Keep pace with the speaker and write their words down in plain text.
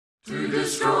to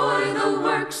destroy the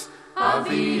works of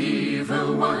the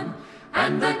evil one,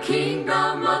 and the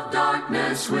kingdom of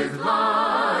darkness with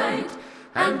light,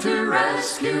 and to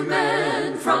rescue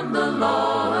men from the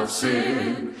law of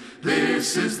sin.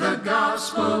 This is the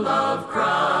gospel of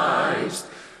Christ,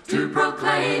 to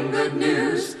proclaim good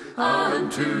news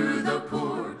unto the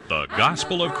poor. The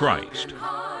gospel of Christ,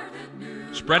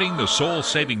 spreading the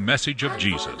soul-saving message of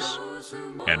Jesus.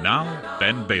 And now,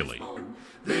 Ben Bailey.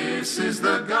 This is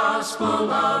the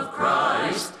gospel of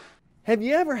Christ. Have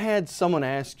you ever had someone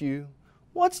ask you,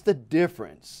 what's the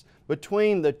difference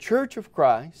between the Church of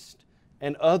Christ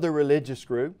and other religious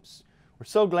groups? We're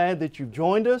so glad that you've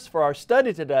joined us for our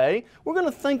study today. We're going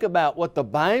to think about what the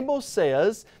Bible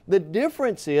says the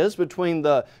difference is between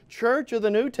the church of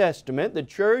the New Testament, the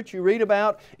church you read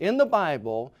about in the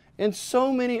Bible, and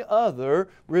so many other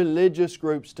religious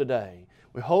groups today.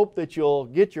 We hope that you'll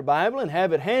get your Bible and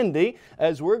have it handy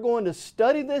as we're going to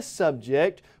study this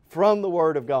subject from the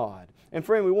Word of God. And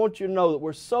friend, we want you to know that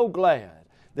we're so glad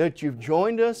that you've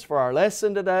joined us for our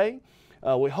lesson today.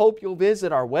 We hope you'll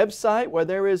visit our website where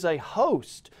there is a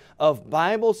host of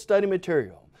Bible study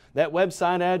material. That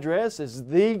website address is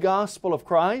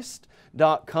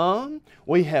thegospelofchrist.com.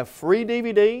 We have free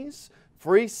DVDs,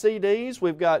 free CDs.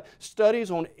 We've got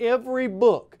studies on every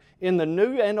book in the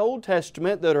New and Old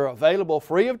Testament that are available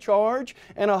free of charge,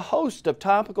 and a host of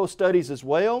topical studies as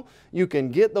well. You can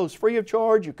get those free of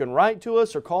charge. You can write to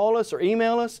us or call us or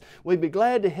email us. We'd be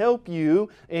glad to help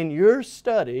you in your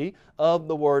study of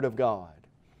the Word of God.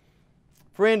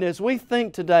 Friend, as we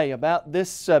think today about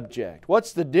this subject,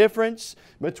 what's the difference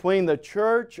between the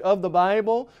church of the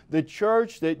Bible, the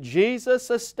church that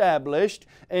Jesus established,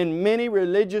 and many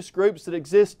religious groups that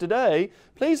exist today?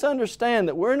 Please understand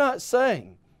that we're not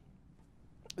saying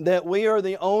that we are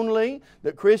the only,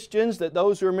 that Christians, that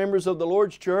those who are members of the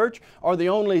Lord's church are the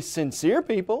only sincere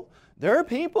people. There are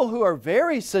people who are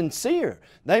very sincere.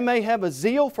 They may have a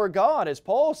zeal for God, as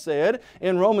Paul said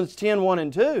in Romans 10:1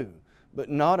 and 2, but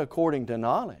not according to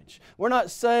knowledge. We're not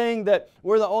saying that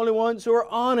we're the only ones who are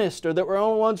honest, or that we're the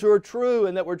only ones who are true,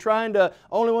 and that we're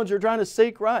only ones who are trying to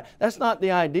seek right. That's not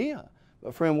the idea.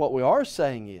 But friend, what we are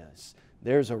saying is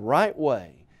there's a right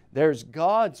way. There's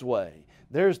God's way.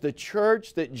 There's the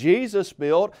church that Jesus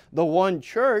built, the one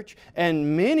church,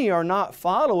 and many are not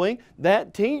following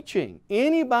that teaching.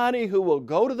 Anybody who will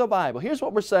go to the Bible, here's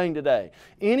what we're saying today.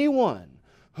 Anyone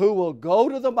who will go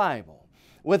to the Bible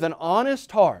with an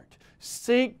honest heart,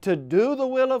 seek to do the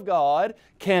will of God,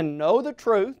 can know the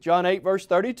truth, John 8 verse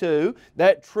 32,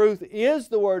 that truth is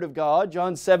the Word of God,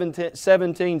 John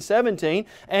 17:17,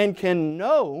 and can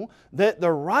know that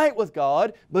they're right with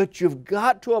God, but you've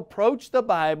got to approach the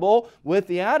Bible with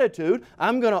the attitude,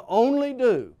 I'm going to only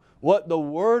do what the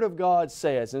Word of God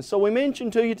says. And so we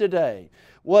mentioned to you today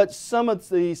what some of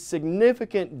the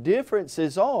significant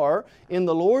differences are in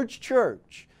the Lord's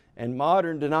church and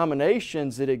modern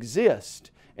denominations that exist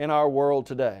in our world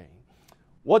today.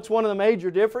 What's one of the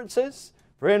major differences?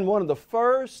 Friend, one of the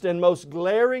first and most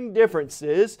glaring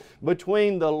differences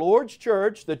between the Lord's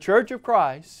church, the Church of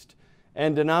Christ,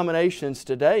 and denominations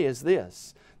today is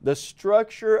this: the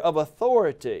structure of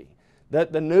authority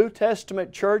that the New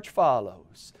Testament church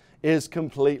follows is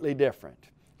completely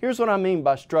different. Here's what I mean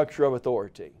by structure of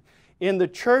authority. In the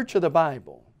church of the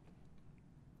Bible,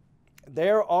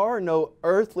 there are no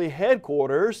earthly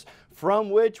headquarters from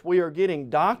which we are getting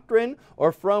doctrine,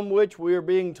 or from which we are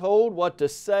being told what to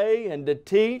say and to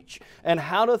teach and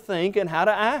how to think and how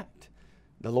to act.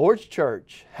 The Lord's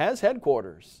church has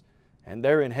headquarters, and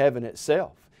they're in heaven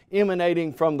itself,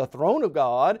 emanating from the throne of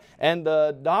God, and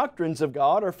the doctrines of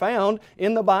God are found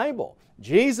in the Bible.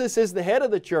 Jesus is the head of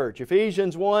the church,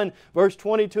 Ephesians 1 verse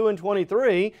 22 and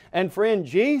 23, and friend,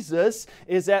 Jesus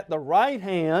is at the right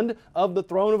hand of the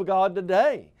throne of God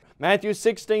today. Matthew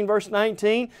 16 verse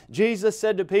 19, Jesus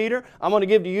said to Peter, I'm going to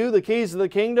give to you the keys of the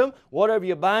kingdom. Whatever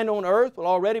you bind on earth will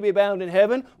already be bound in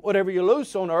heaven. Whatever you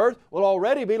loose on earth will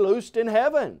already be loosed in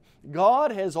heaven.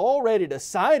 God has already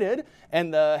decided,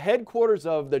 and the headquarters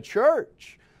of the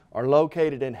church are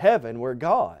located in heaven, where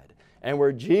God and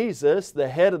where Jesus, the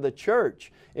head of the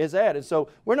church, is at. And so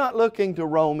we're not looking to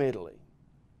Rome, Italy.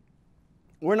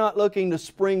 We're not looking to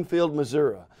Springfield,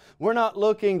 Missouri. We're not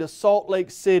looking to Salt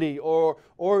Lake City or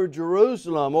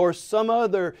Jerusalem or some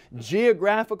other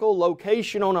geographical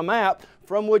location on a map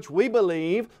from which we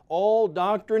believe all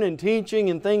doctrine and teaching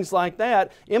and things like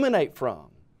that emanate from.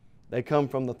 They come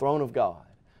from the throne of God,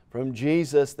 from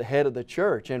Jesus, the head of the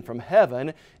church, and from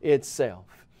heaven itself.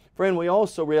 Friend, we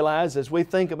also realize as we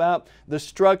think about the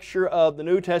structure of the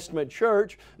New Testament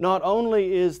church, not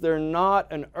only is there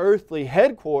not an earthly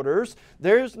headquarters,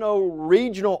 there's no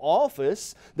regional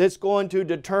office that's going to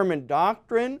determine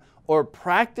doctrine or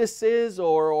practices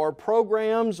or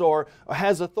programs or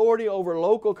has authority over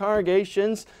local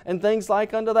congregations and things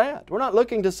like unto that. We're not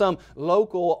looking to some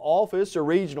local office or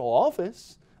regional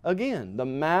office. Again, the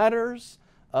matters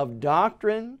of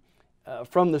doctrine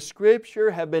from the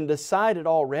Scripture have been decided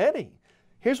already.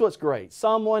 Here's what's great.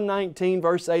 Psalm 119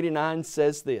 verse 89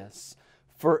 says this,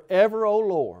 "Forever, O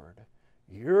Lord,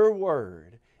 your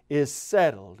word is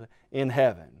settled in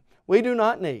heaven." We do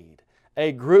not need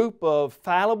a group of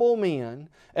fallible men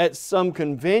at some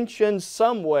convention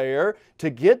somewhere to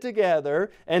get together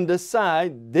and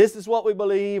decide this is what we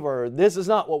believe or this is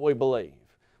not what we believe.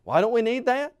 Why don't we need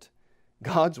that?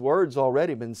 God's Word's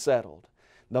already been settled.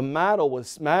 The matter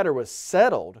was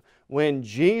settled when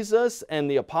Jesus and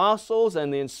the apostles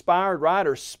and the inspired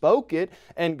writers spoke it,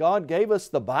 and God gave us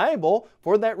the Bible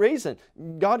for that reason.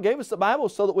 God gave us the Bible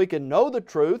so that we could know the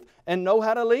truth and know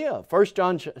how to live. 1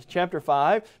 John chapter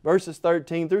 5, verses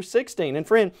 13 through 16. And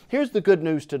friend, here's the good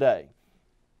news today.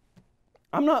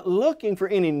 I'm not looking for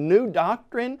any new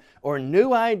doctrine or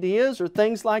new ideas or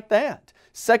things like that.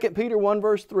 2 Peter 1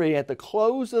 verse 3 at the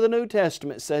close of the New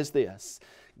Testament says this,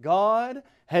 "God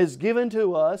has given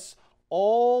to us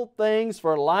all things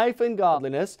for life and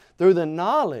godliness through the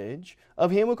knowledge of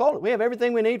Him who called us." We have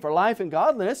everything we need for life and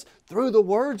godliness through the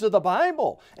words of the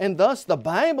Bible. And thus the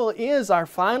Bible is our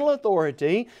final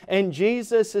authority, and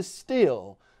Jesus is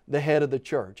still the head of the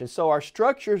church. And so our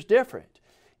structure is different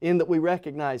in that we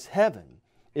recognize heaven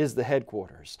is the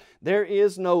headquarters. There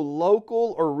is no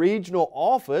local or regional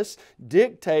office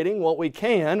dictating what we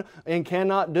can and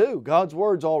cannot do. God's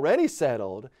Word's already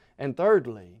settled. And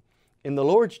thirdly, in the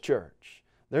Lord's church,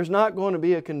 there's not going to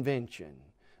be a convention,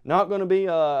 not going to be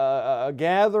a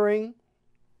gathering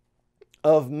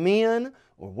of men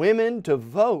or women to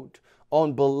vote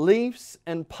on beliefs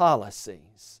and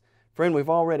policies. Friend, we've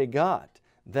already got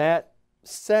that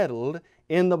settled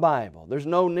in the Bible. There's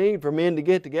no need for men to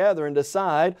get together and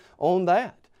decide on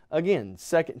that. Again,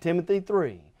 2 Timothy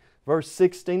 3, verse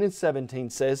 16 and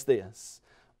 17 says this,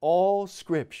 "All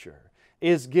Scripture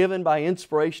is given by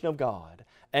inspiration of God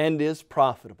and is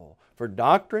profitable for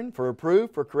doctrine, for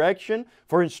reproof, for correction,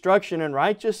 for instruction in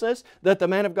righteousness, that the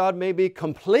man of God may be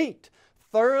complete,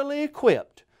 thoroughly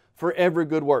equipped for every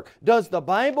good work." Does the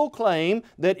Bible claim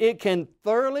that it can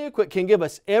thoroughly equip, can give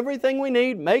us everything we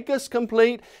need, make us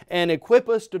complete, and equip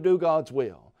us to do God's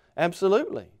will?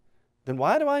 Absolutely. Then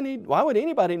why would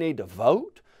anybody need to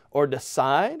vote or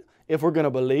decide if we're going to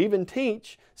believe and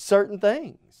teach certain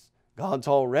things? God's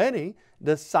already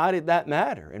decided that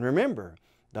matter. And remember,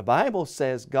 the Bible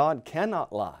says God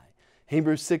cannot lie.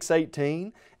 Hebrews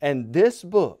 6:18, and this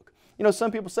book. You know, some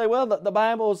people say, well, the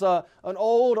Bible's an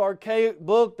old, archaic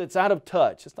book that's out of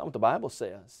touch. That's not what the Bible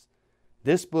says.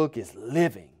 This book is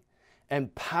living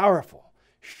and powerful,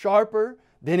 sharper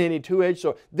than any two-edged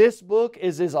sword. This book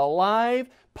is as alive,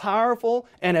 powerful,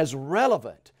 and as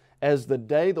relevant as the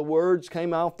day the words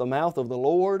came out the mouth of the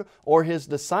Lord or His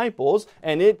disciples,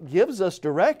 and it gives us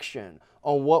direction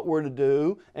on what we're to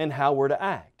do and how we're to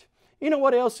act. You know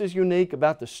what else is unique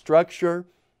about the structure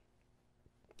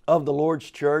of the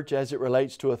Lord's church as it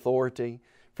relates to authority?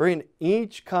 For in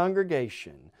each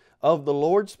congregation of the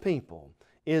Lord's people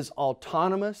is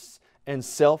autonomous and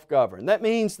self-governed. That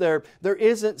means there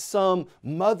isn't some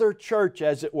mother church,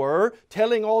 as it were,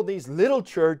 telling all these little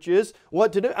churches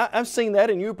what to do. I've seen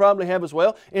that, and you probably have as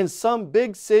well. In some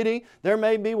big city, there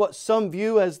may be what some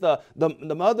view as the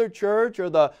mother church or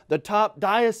the top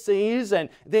diocese, and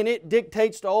then it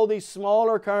dictates to all these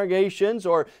smaller congregations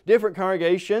or different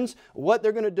congregations what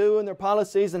they're going to do and their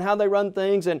policies and how they run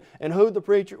things and who the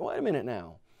preacher. Wait a minute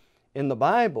now. In the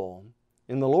Bible,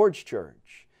 in the Lord's church,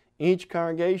 each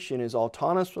congregation is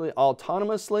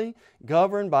autonomously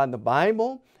governed by the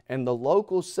Bible and the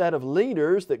local set of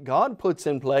leaders that God puts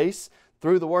in place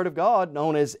through the Word of God,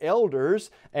 known as elders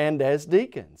and as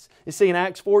deacons. You see, in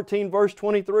Acts 14 verse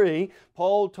 23,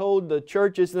 Paul told the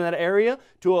churches in that area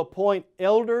to appoint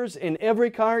elders in every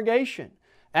congregation.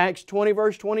 Acts 20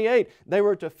 verse 28, they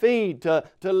were to feed, to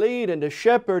lead, and to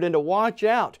shepherd, and to watch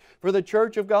out for the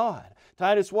church of God.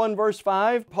 Titus 1 verse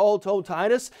 5, Paul told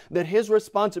Titus that his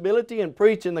responsibility in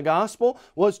preaching the gospel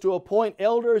was to appoint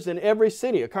elders in every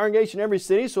city, a congregation in every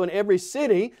city. So in every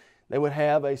city, they would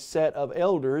have a set of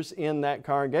elders in that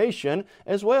congregation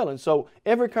as well. And so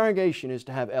every congregation is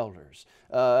to have elders.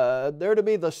 They're to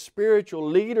be the spiritual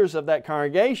leaders of that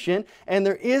congregation, and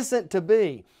there isn't to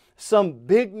be some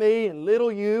big me and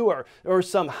little you, or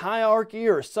some hierarchy,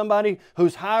 or somebody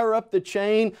who's higher up the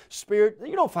chain spirit.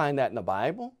 You don't find that in the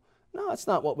Bible. No, that's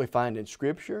not what we find in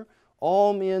Scripture.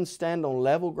 All men stand on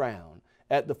level ground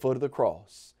at the foot of the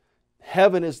cross.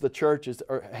 Heaven is the church's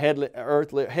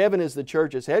heaven is the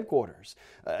church's headquarters.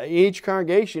 Each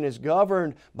congregation is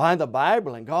governed by the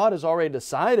Bible, and God has already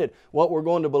decided what we're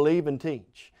going to believe and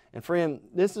teach. And friend,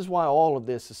 this is why all of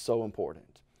this is so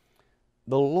important.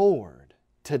 The Lord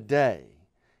today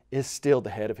is still the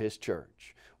head of His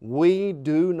church. We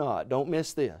do not, don't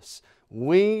miss this,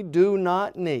 we do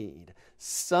not need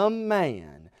some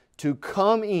man to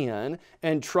come in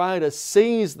and try to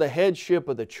seize the headship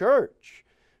of the church,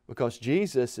 because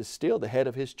Jesus is still the head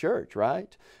of His church,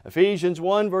 right? Ephesians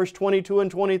 1 verse 22 and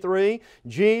 23,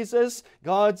 Jesus,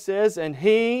 God says, and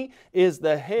He is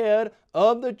the head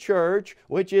of the church,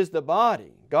 which is the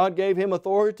body. God gave Him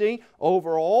authority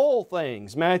over all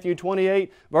things. Matthew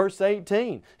 28 verse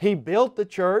 18, He built the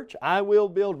church. I will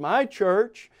build my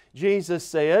church, Jesus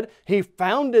said. He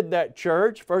founded that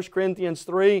church, 1 Corinthians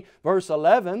 3 verse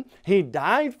 11. He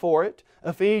died for it,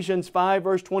 Ephesians 5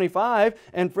 verse 25.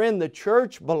 And friend, the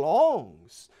church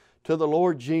belongs to the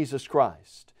Lord Jesus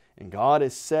Christ. And God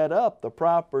has set up the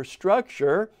proper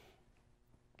structure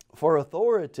for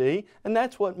authority, and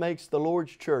that's what makes the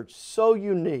Lord's church so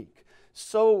unique,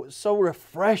 so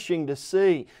refreshing to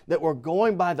see that we're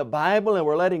going by the Bible and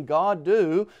we're letting God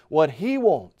do what He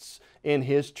wants in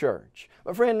His church.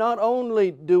 But friend, not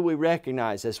only do we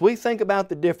recognize this, we think about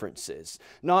the differences.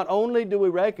 Not only do we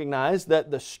recognize that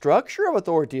the structure of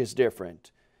authority is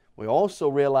different, we also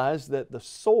realize that the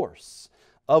source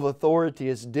of authority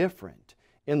is different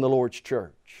in the Lord's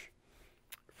church.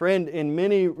 Friend, in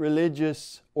many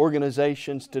religious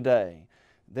organizations today,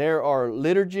 there are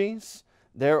liturgies,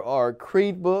 there are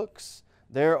creed books,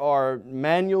 there are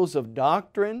manuals of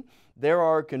doctrine, there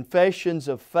are confessions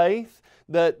of faith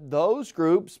that those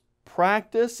groups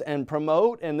practice and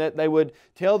promote, and that they would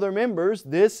tell their members,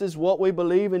 this is what we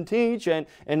believe and teach, and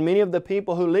many of the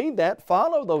people who lead that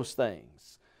follow those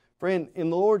things. Friend, in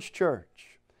the Lord's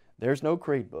church, there's no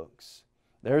creed books,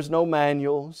 there's no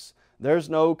manuals, there's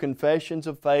no confessions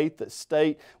of faith that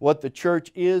state what the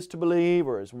church is to believe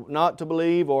or is not to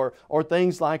believe, or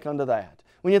things like unto that.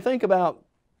 When you think about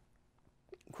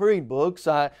creed books,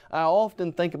 I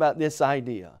often think about this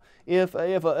idea. If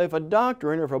a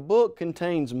doctrine or if a book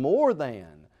contains more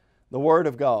than the Word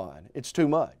of God, it's too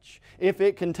much. If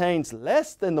it contains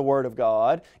less than the Word of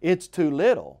God, it's too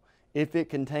little. If it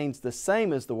contains the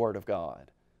same as the Word of God,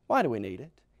 why do we need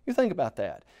it? You think about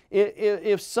that.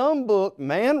 If some book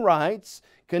man writes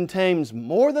contains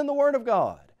more than the Word of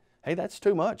God, hey, that's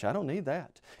too much. I don't need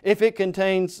that. If it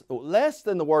contains less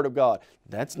than the Word of God,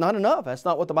 that's not enough. That's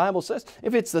not what the Bible says.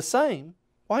 If it's the same,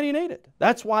 why do you need it?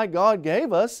 That's why God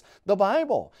gave us the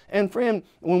Bible. And friend,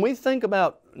 when we think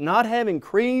about not having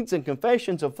creeds and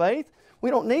confessions of faith, we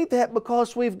don't need that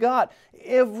because we've got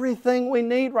everything we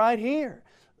need right here.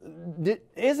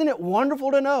 Isn't it wonderful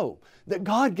to know that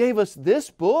God gave us this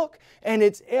book and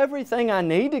it's everything I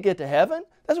need to get to heaven?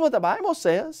 That's what the Bible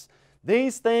says.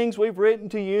 These things we've written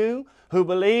to you who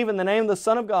believe in the name of the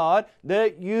Son of God,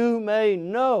 that you may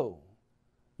know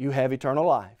you have eternal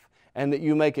life, and that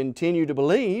you may continue to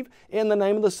believe in the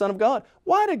name of the Son of God.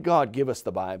 Why did God give us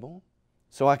the Bible?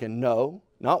 So I can know,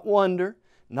 not wonder,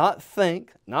 not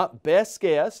think, not best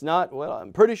guess, not, well,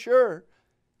 I'm pretty sure.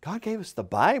 God gave us the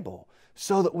Bible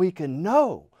so that we can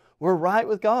know we're right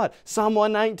with God. Psalm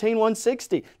 119,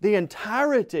 160, the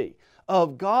entirety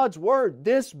of God's Word,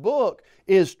 this book,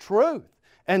 is truth.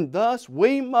 And thus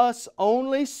we must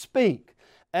only speak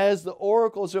as the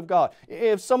oracles of God.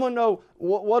 If someone knows,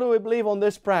 what do we believe on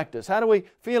this practice? How do we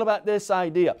feel about this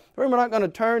idea? We're not going to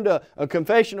turn to a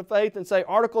confession of faith and say,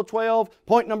 Article 12,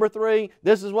 point number 3,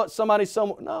 this is what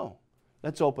no.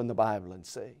 Let's open the Bible and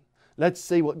see. Let's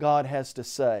see what God has to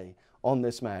say on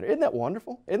this matter. Isn't that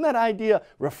wonderful? Isn't that idea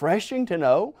refreshing to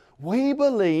know? We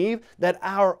believe that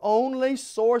our only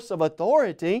source of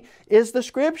authority is the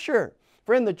Scripture.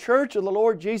 Friend, the church of the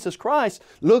Lord Jesus Christ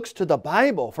looks to the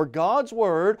Bible for God's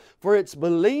Word, for its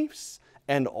beliefs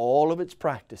and all of its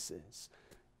practices.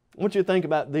 I want you to think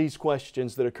about these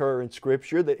questions that occur in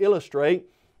Scripture that illustrate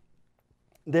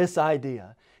this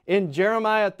idea. In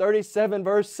Jeremiah 37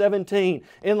 verse 17,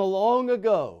 in the long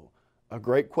ago, a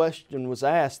great question was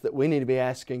asked that we need to be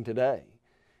asking today.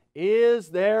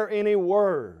 Is there any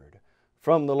word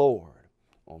from the Lord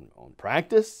on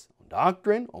practice, on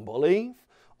doctrine, on belief,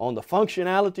 on the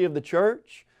functionality of the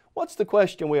church? What's the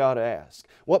question we ought to ask?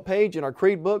 What page in our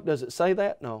creed book does it say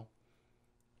that? No.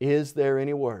 Is there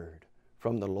any word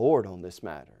from the Lord on this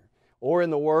matter? Or in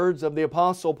the words of the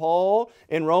Apostle Paul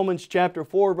in Romans chapter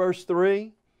 4 verse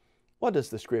 3, what does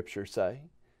the Scripture say?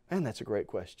 Man, that's a great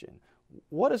question.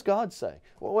 What does God say?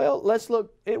 Well, let's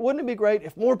look. Wouldn't it be great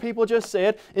if more people just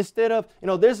said, instead of,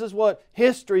 this is what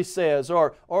history says,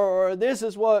 or this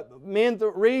is what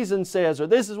reason says, or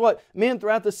this is what men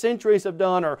throughout the centuries have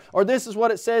done, or this is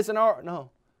what it says in our...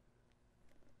 No.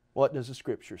 What does the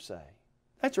Scripture say?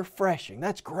 That's refreshing.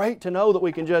 That's great to know that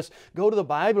we can just go to the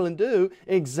Bible and do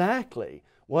exactly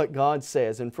what God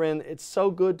says. And friend, it's so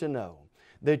good to know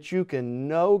that you can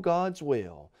know God's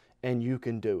will and you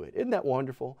can do it. Isn't that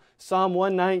wonderful? Psalm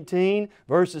 119,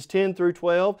 verses 10 through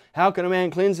 12. How can a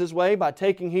man cleanse his way? By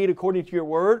taking heed according to your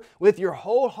word with your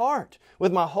whole heart.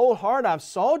 With my whole heart I've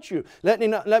sought you. Let me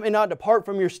not depart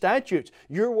from your statutes.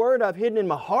 Your word I've hidden in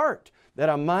my heart,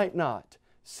 that I might not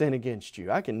sin against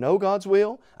you. I can know God's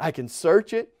will. I can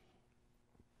search it.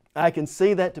 I can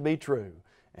see that to be true.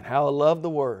 And how I love the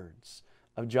words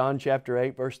of John chapter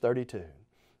 8, verse 32.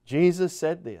 Jesus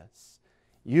said this,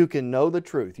 you can know the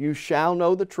truth. You shall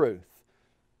know the truth.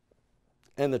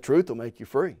 And the truth will make you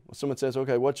free. Well, someone says,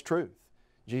 okay, what's truth?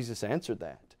 Jesus answered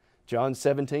that. John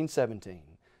 17:17.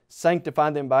 Sanctify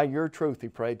them by your truth, He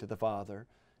prayed to the Father.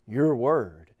 Your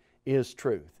word is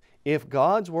truth. If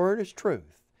God's word is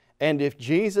truth, and if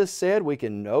Jesus said we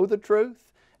can know the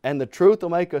truth, and the truth will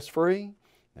make us free,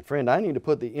 then friend, I need to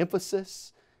put the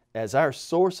emphasis as our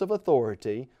source of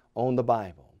authority on the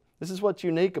Bible. This is what's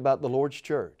unique about the Lord's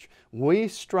church. We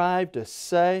strive to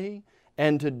say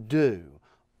and to do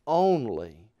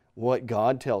only what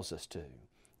God tells us to.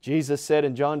 Jesus said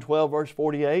in John 12 verse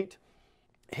 48,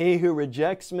 he who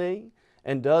rejects me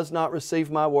and does not receive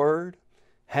my word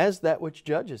has that which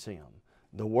judges him.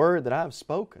 The word that I've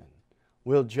spoken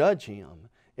will judge him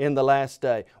in the last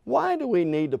day. Why do we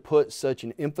need to put such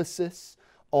an emphasis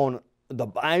on the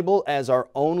Bible as our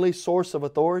only source of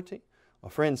authority? Well,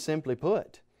 friends, simply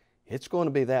put, it's going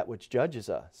to be that which judges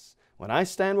us. When I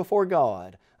stand before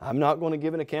God, I'm not going to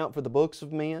give an account for the books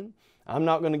of men. I'm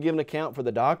not going to give an account for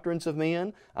the doctrines of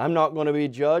men. I'm not going to be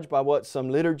judged by what some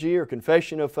liturgy or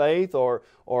confession of faith or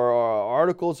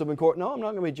articles of court. No, I'm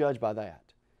not going to be judged by that.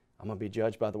 I'm going to be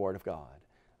judged by the Word of God.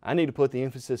 I need to put the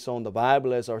emphasis on the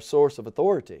Bible as our source of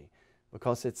authority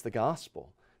because it's the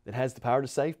gospel that has the power to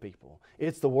save people.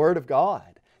 It's the Word of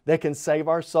God that can save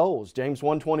our souls. James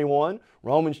 1:21,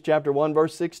 Romans chapter 1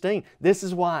 verse 16. This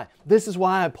is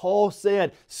why Paul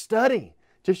said, study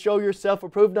to show yourself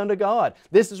approved unto God.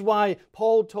 This is why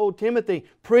Paul told Timothy,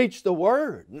 preach the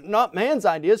Word. Not man's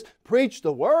ideas, preach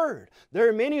the Word. There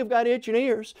are many who've got itching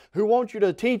ears who want you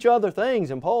to teach other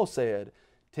things. And Paul said,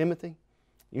 Timothy,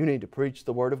 you need to preach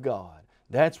the Word of God.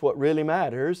 That's what really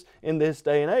matters in this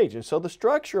day and age. And so the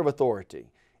structure of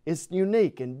authority is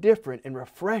unique and different and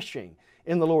refreshing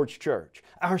in the Lord's church.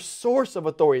 Our source of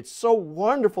authority, it's so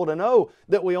wonderful to know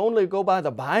that we only go by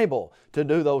the Bible to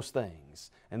do those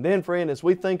things. And then, friend, as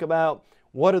we think about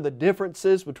what are the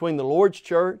differences between the Lord's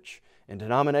church and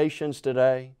denominations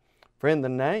today, friend, the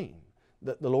name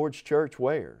that the Lord's church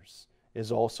wears is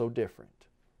also different.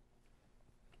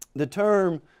 The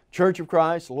term Church of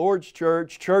Christ, Lord's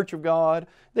Church, Church of God,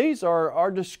 these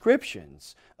are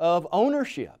descriptions of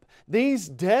ownership. These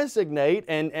designate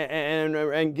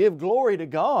and give glory to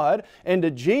God and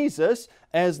to Jesus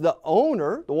as the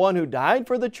owner, the one who died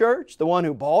for the church, the one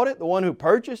who bought it, the one who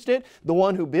purchased it, the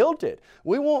one who built it.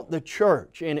 We want the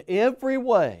church in every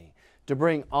way to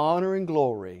bring honor and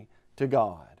glory to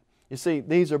God. You see,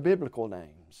 these are biblical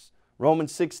names.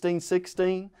 Romans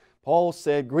 16:16, Paul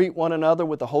said, greet one another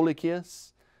with a holy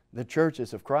kiss. The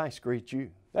churches of Christ greet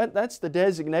you. That's the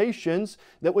designations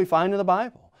that we find in the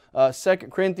Bible. 2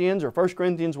 Corinthians or 1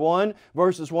 Corinthians 1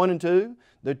 verses 1 and 2,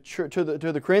 to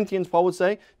the Corinthians, Paul would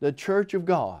say, the church of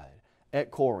God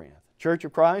at Corinth. Church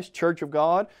of Christ, Church of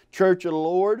God, Church of the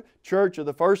Lord, Church of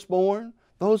the Firstborn.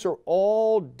 Those are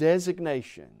all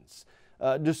designations,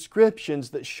 descriptions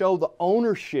that show the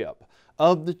ownership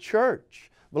of the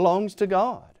church belongs to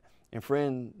God. And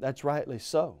friend, that's rightly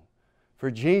so.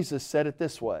 For Jesus said it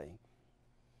this way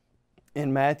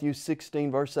in Matthew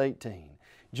 16 verse 18.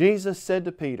 Jesus said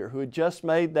to Peter, who had just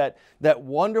made that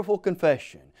wonderful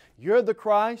confession, you're the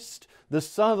Christ, the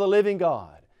Son of the living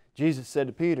God. Jesus said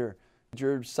to Peter,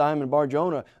 you're Simon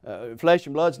Bar-Jonah, flesh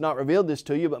and blood's not revealed this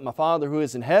to you, but my Father who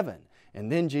is in heaven. And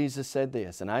then Jesus said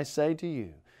this, and I say to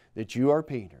you that you are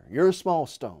Peter, you're a small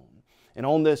stone, and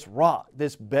on this rock,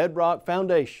 this bedrock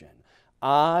foundation,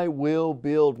 I will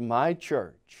build my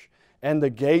church, and the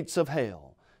gates of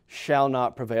hell shall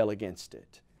not prevail against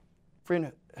it.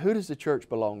 Friend, who does the church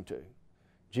belong to?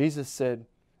 Jesus said,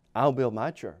 I'll build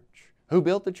my church. Who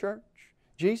built the church?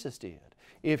 Jesus did.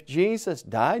 If Jesus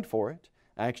died for it,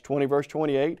 Acts 20 verse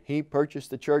 28, He purchased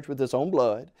the church with His own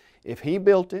blood. If He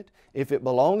built it, if it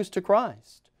belongs to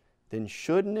Christ, then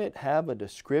shouldn't it have a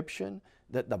description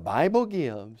that the Bible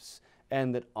gives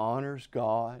and that honors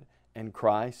God and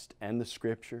Christ and the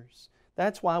Scriptures?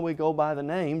 That's why we go by the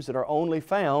names that are only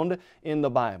found in the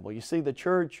Bible. You see, the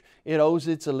church, it owes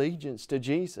its allegiance to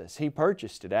Jesus. He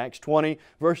purchased it, Acts 20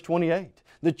 verse 28.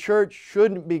 The church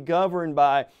shouldn't be governed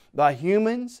by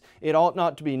humans. It ought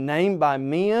not to be named by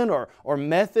men or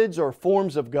methods or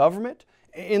forms of government.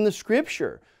 In the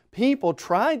Scripture, people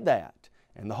tried that,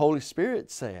 and the Holy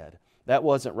Spirit said that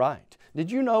wasn't right.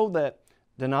 Did you know that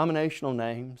denominational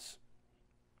names,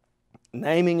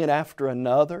 naming it after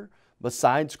another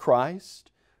besides Christ,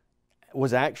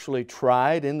 was actually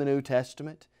tried in the New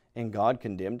Testament and God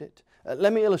condemned it?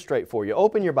 Let me illustrate for you.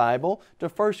 Open your Bible to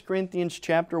 1 Corinthians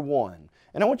chapter 1.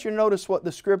 And I want you to notice what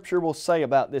the Scripture will say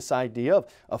about this idea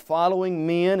of following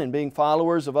men and being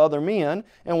followers of other men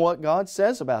and what God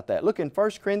says about that. Look in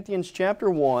 1 Corinthians chapter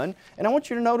 1, and I want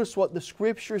you to notice what the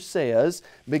Scripture says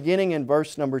beginning in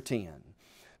verse number 10.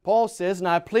 Paul says, "And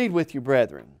I plead with you,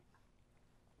 brethren,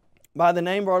 by the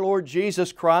name of our Lord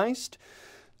Jesus Christ,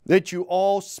 that you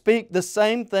all speak the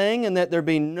same thing and that there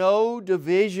be no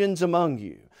divisions among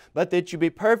you, but that you be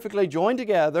perfectly joined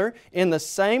together in the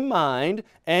same mind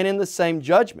and in the same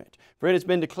judgment. For it has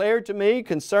been declared to me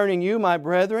concerning you, my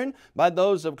brethren, by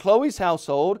those of Chloe's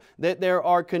household, that there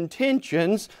are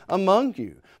contentions among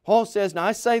you." Paul says, now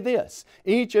I say this,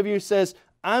 each of you says,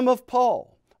 "I'm of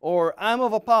Paul," or "I'm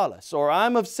of Apollos," or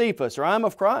 "I'm of Cephas," or "I'm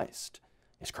of Christ."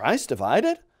 Is Christ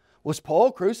divided? Was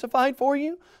Paul crucified for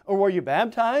you? Or were you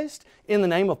baptized in the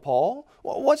name of Paul?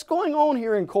 What's going on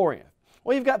here in Corinth?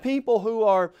 Well, you've got people who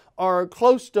are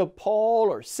close to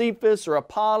Paul or Cephas or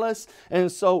Apollos,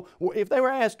 and so if they were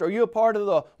asked, are you a part of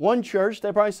the one church?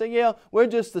 They'd probably say, yeah, we're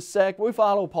just the sect, we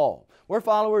follow Paul. We're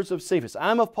followers of Cephas.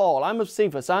 I'm of Paul, I'm of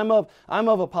Cephas, I'm of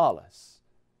Apollos.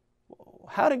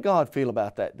 How did God feel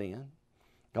about that then?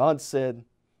 God said,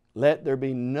 let there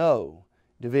be no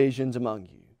divisions among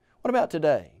you. What about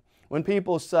today? When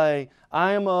people say,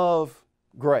 I am of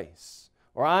Grace,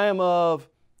 or I am of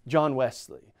John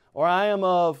Wesley, or I am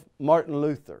of Martin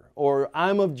Luther, or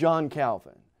I'm of John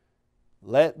Calvin.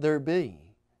 Let there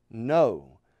be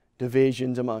no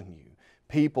divisions among you.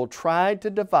 People tried to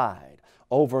divide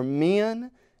over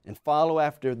men and follow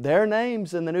after their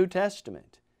names in the New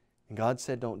Testament. And God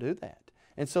said, don't do that.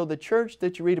 And so the church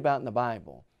that you read about in the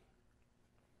Bible,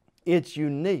 it's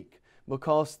unique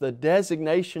because the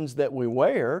designations that we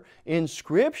wear in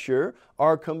Scripture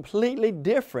are completely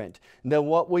different than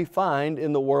what we find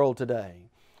in the world today.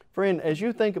 Friend, as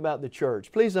you think about the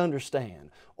church, please understand,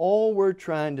 all we're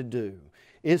trying to do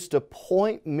is to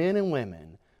point men and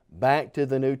women back to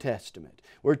the New Testament.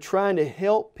 We're trying to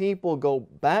help people go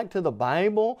back to the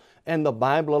Bible and the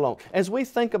Bible alone. As we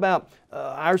think about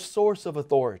our source of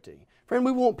authority, friend,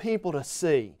 we want people to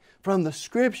see from the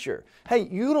Scripture, hey,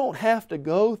 you don't have to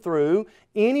go through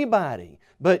anybody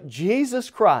but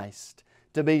Jesus Christ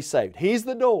to be saved. He's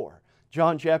the door,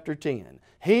 John chapter 10.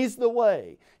 He's the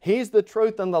way. He's the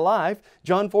truth and the life,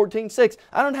 John 14:6.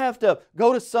 I don't have to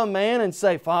go to some man and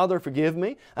say, Father, forgive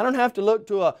me. I don't have to look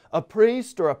to a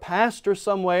priest or a pastor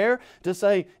somewhere to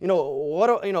say,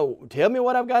 tell me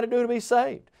what I've got to do to be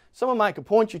saved. Someone might could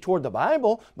point you toward the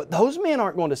Bible, but those men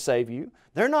aren't going to save you.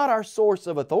 They're not our source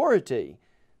of authority.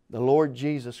 The Lord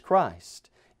Jesus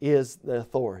Christ is the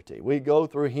authority. We go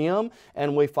through Him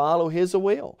and we follow His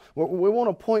will. We want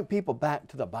to point people back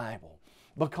to the Bible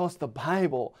because the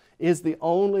Bible is the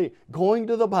only, going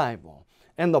to the Bible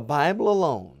and the Bible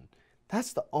alone,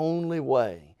 that's the only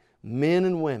way men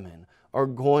and women are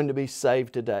going to be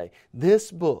saved today.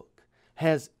 This book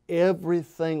has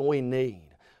everything we need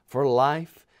for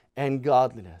life and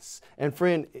godliness. And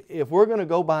friend, if we're going to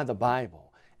go by the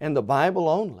Bible and the Bible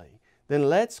only, then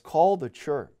let's call the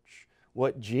church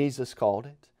what Jesus called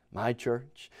it, my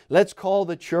church. Let's call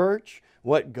the church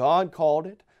what God called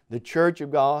it, the church of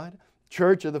God,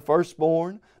 church of the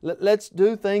firstborn. Let's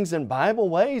do things in Bible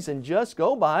ways and just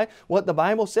go by what the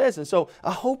Bible says. And so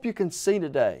I hope you can see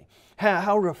today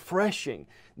how refreshing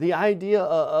the idea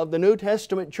of the New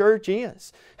Testament church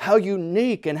is. How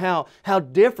unique and how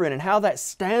different and how that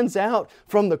stands out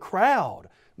from the crowd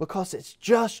because it's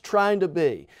just trying to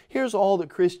be. Here's all that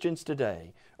Christians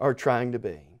today are trying to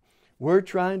be. We're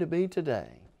trying to be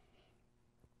today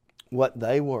what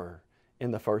they were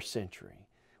in the first century.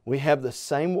 We have the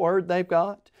same Word they've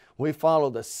got. We follow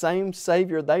the same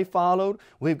Savior they followed.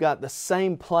 We've got the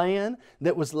same plan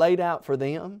that was laid out for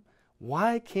them.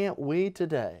 Why can't we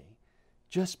today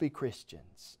just be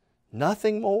Christians?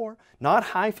 Nothing more, not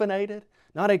hyphenated,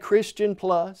 not a Christian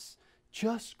plus,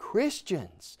 just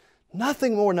Christians.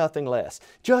 Nothing more, nothing less.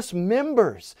 Just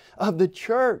members of the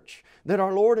church that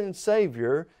our Lord and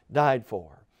Savior died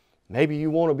for. Maybe you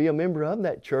want to be a member of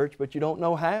that church, but you don't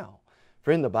know how.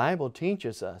 Friend, the Bible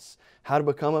teaches us how to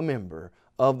become a member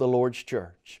of the Lord's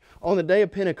church. On the day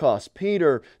of Pentecost,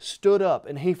 Peter stood up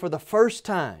and he, for the first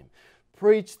time,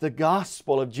 preached the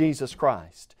gospel of Jesus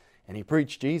Christ. And he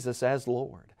preached Jesus as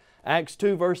Lord. Acts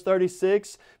 2 verse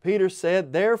 36, Peter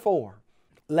said, "Therefore,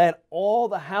 let all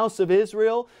the house of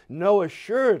Israel know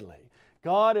assuredly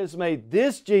God has made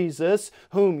this Jesus,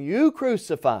 whom you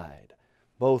crucified,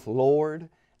 both Lord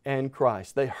and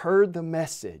Christ." They heard the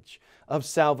message of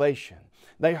salvation.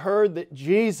 They heard that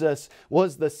Jesus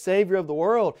was the Savior of the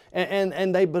world,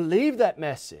 and they believed that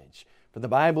message. For the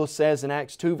Bible says in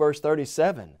Acts 2 verse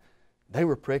 37, they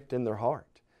were pricked in their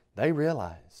heart. They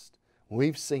realized,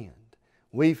 we've sinned.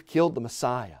 We've killed the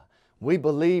Messiah. We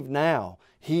believe now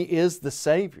He is the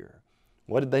Savior.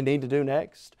 What did they need to do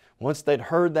next? Once they'd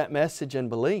heard that message and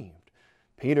believed,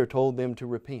 Peter told them to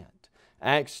repent.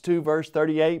 Acts 2 verse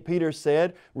 38, Peter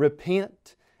said,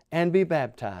 "Repent and be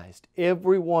baptized,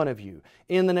 every one of you,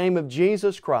 in the name of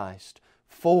Jesus Christ,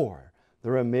 for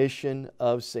the remission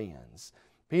of sins."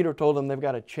 Peter told them they've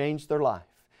got to change their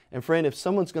life. And friend, if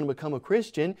someone's going to become a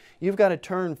Christian, you've got to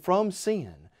turn from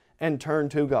sin and turn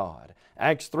to God.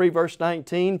 Acts 3 verse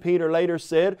 19, Peter later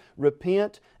said,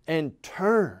 "Repent and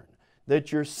turn,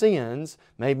 that your sins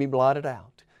may be blotted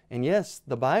out." And yes,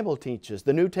 the Bible teaches,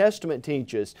 the New Testament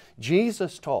teaches,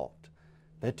 Jesus taught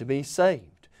that to be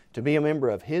saved, to be a member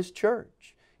of His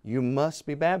church, you must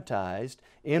be baptized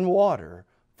in water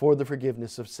for the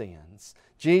forgiveness of sins.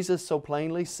 Jesus so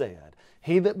plainly said,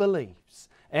 "He that believes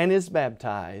and is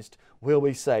baptized will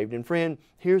be saved." And friend,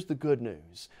 here's the good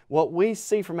news. What we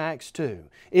see from Acts 2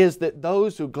 is that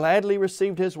those who gladly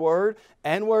received His Word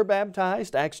and were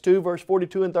baptized, Acts 2 verse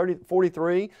 42 and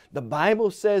 43, the Bible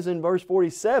says in verse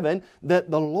 47 that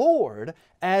the Lord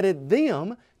added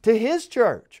them to His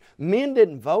church. Men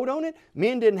didn't vote on it.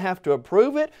 Men didn't have to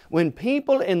approve it. When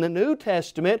people in the New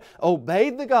Testament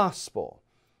obeyed the gospel,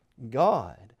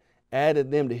 God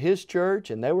added them to His church,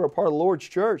 and they were a part of the Lord's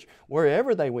church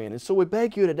wherever they went. And so we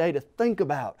beg you today to think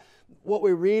about what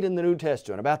we read in the New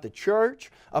Testament, about the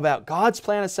church, about God's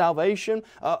plan of salvation,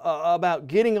 about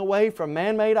getting away from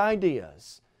man-made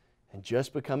ideas and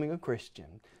just becoming a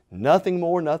Christian. Nothing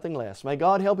more, nothing less. May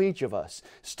God help each of us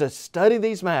to study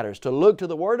these matters, to look to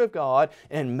the Word of God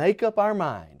and make up our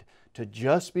mind to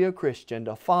just be a Christian,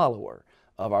 a follower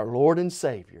of our Lord and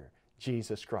Savior,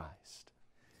 Jesus Christ.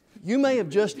 You may have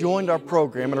just joined our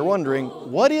program and are wondering,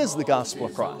 what is the Gospel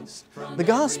of Christ? The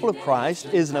Gospel of Christ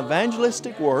is an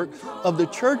evangelistic work of the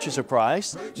churches of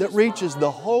Christ that reaches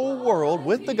the whole world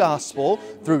with the gospel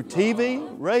through TV,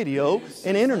 radio,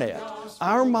 and internet.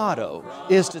 Our motto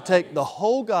is to take the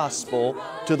whole gospel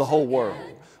to the whole world.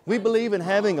 We believe in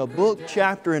having a book,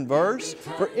 chapter, and verse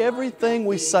for everything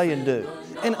we say and do.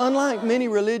 And unlike many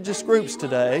religious groups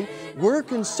today, we're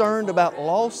concerned about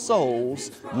lost souls,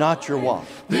 not your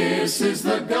wife. This is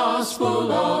the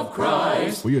gospel of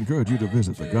Christ. We encourage you to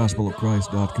visit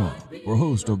thegospelofchrist.com for a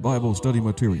host of Bible study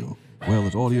material, well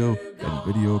as audio and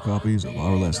video copies of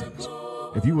our lessons.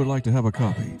 If you would like to have a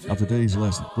copy of today's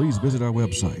lesson, please visit our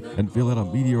website and fill out a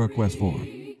media request form.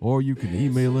 Or you can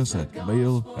email us at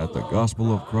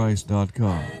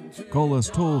mail@thegospelofchrist.com. Call us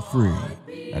toll-free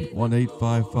at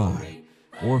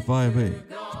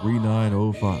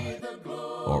 1-855-458-3905.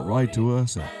 Or write to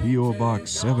us at P.O.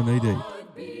 Box 788,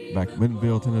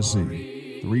 McMinnville,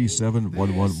 Tennessee,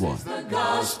 37111. The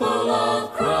gospel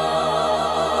of Christ.